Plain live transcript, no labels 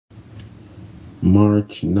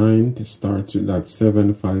March 9th starts with that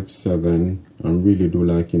 757. I'm really do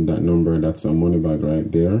liking that number. That's a money bag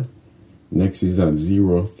right there. Next is that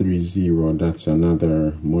 030. That's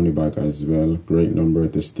another money bag as well. Great number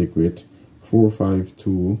to stick with.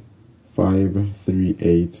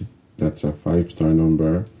 452538. That's a 5-star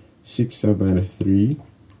number. 673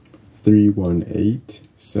 318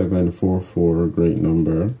 744. Great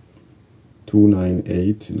number.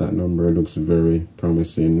 298. That number looks very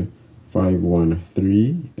promising.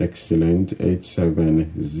 513. Excellent.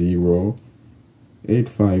 870.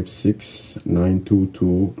 856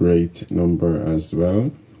 922. Great number as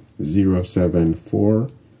well. 074.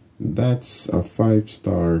 That's a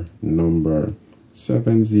 5-star number.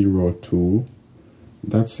 702.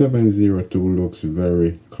 That 702 looks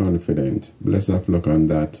very confident. Let's have a look on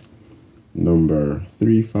that. Number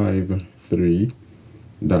 353.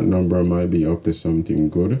 That number might be up to something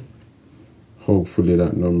good. Hopefully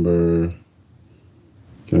that number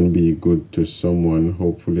can be good to someone.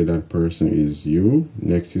 Hopefully that person is you.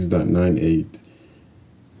 Next is that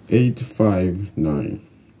 98859.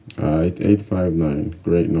 Alright, 859.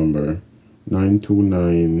 Great number.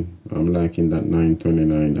 929. I'm liking that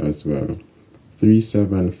 929 as well.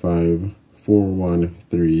 375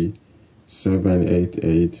 413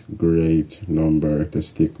 788. Great number to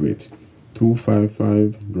stick with.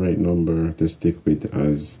 255. Great number to stick with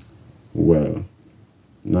as well.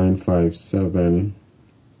 957.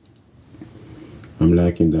 I'm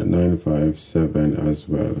liking that 957 as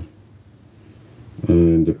well.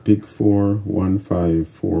 And the pick 4,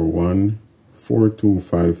 1541,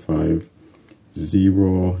 4255,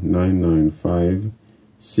 0995,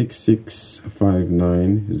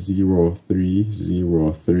 6659,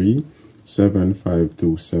 0303,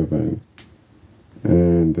 7527.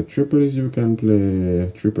 And the triples, you can play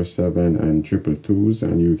 777 and 222s,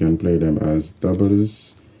 and you can play them as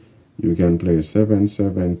doubles. You can play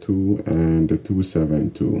 772 and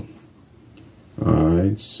 272.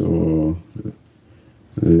 Alright, so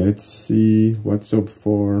let's see what's up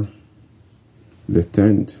for the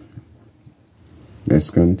 10th.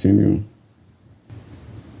 Let's continue.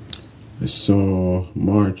 So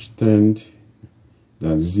March 10th,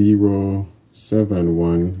 that's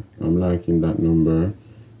 071. I'm liking that number.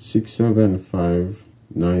 675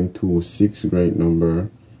 926. Great number.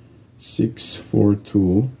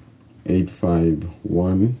 642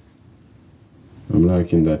 851. I'm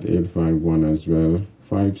liking that 851 as well.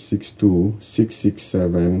 562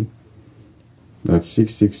 667. That's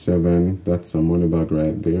 667. That's a money bag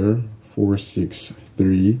right there.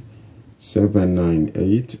 463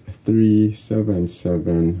 798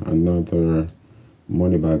 377. Another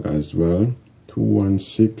money bag as well.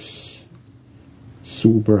 216.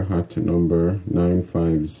 Super hot number.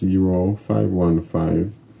 950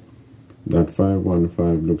 515. That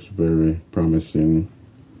 515 looks very promising.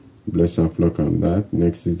 Bless of luck on that.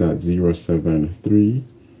 Next is that 073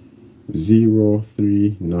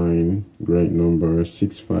 039. Great number.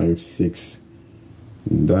 656.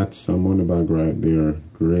 That's a money bag right there.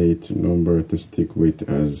 Great number to stick with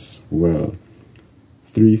as well.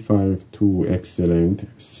 352. Excellent.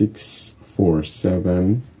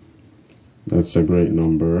 647. That's a great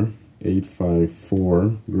number.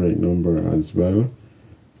 854. Great number as well.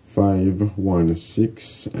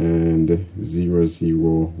 516 and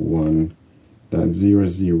 001. That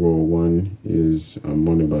 001 is a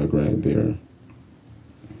money bag right there.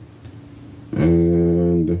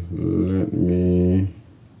 And let me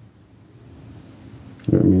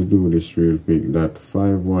do this real quick. That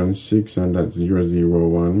 516 and that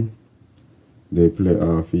 001, they play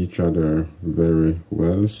off each other very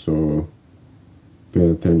well, so pay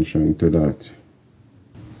attention to that.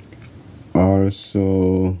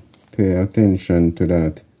 Also pay attention to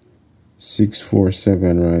that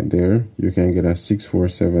 647 right there. You can get a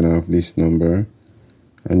 647 off this number,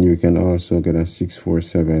 and you can also get a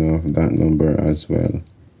 647 off that number as well.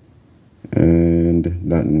 And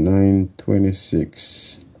that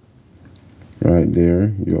 926 right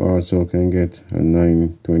there, you also can get a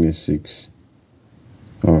 926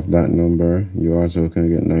 off that number. You also can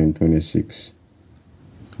get 926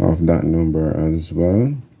 off that number as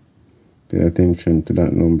well. Pay attention to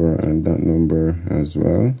that number and that number as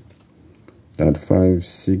well. That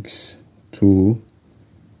 562,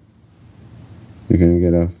 you can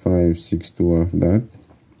get a 562 off that.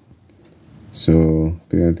 So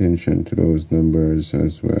pay attention to those numbers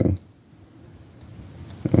as well.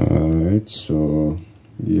 Alright, so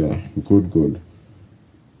yeah, good.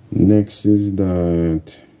 Next is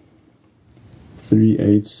that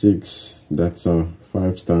 386. That's a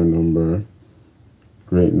 5-star number.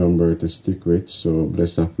 Great number to stick with, so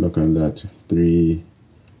let's have a look on that. 3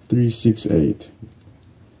 368.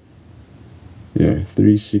 Yeah,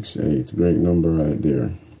 368. Great number right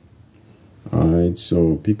there. Alright,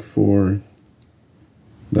 so pick 4.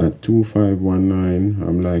 That 2519,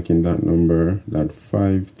 I'm liking that number. That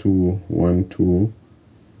 5212,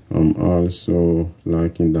 I'm also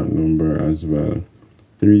liking that number as well.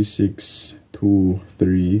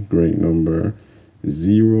 3623, great number.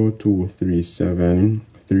 0237,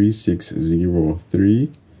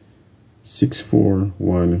 3603,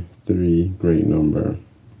 6413, great number.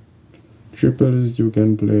 Triples, you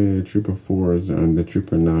can play triple fours and the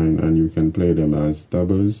triple nine, and you can play them as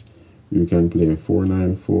doubles. You can play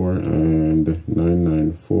 494 and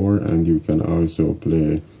 994, and you can also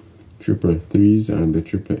play triple threes and the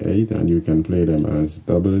triple eight, and you can play them as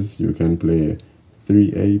doubles. You can play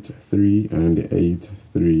 383 and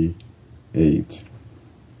 838.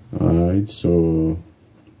 Alright, so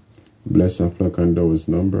bless and luck on those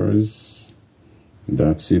numbers.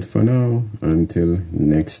 That's it for now. Until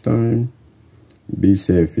next time, be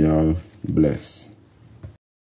safe, y'all. Bless.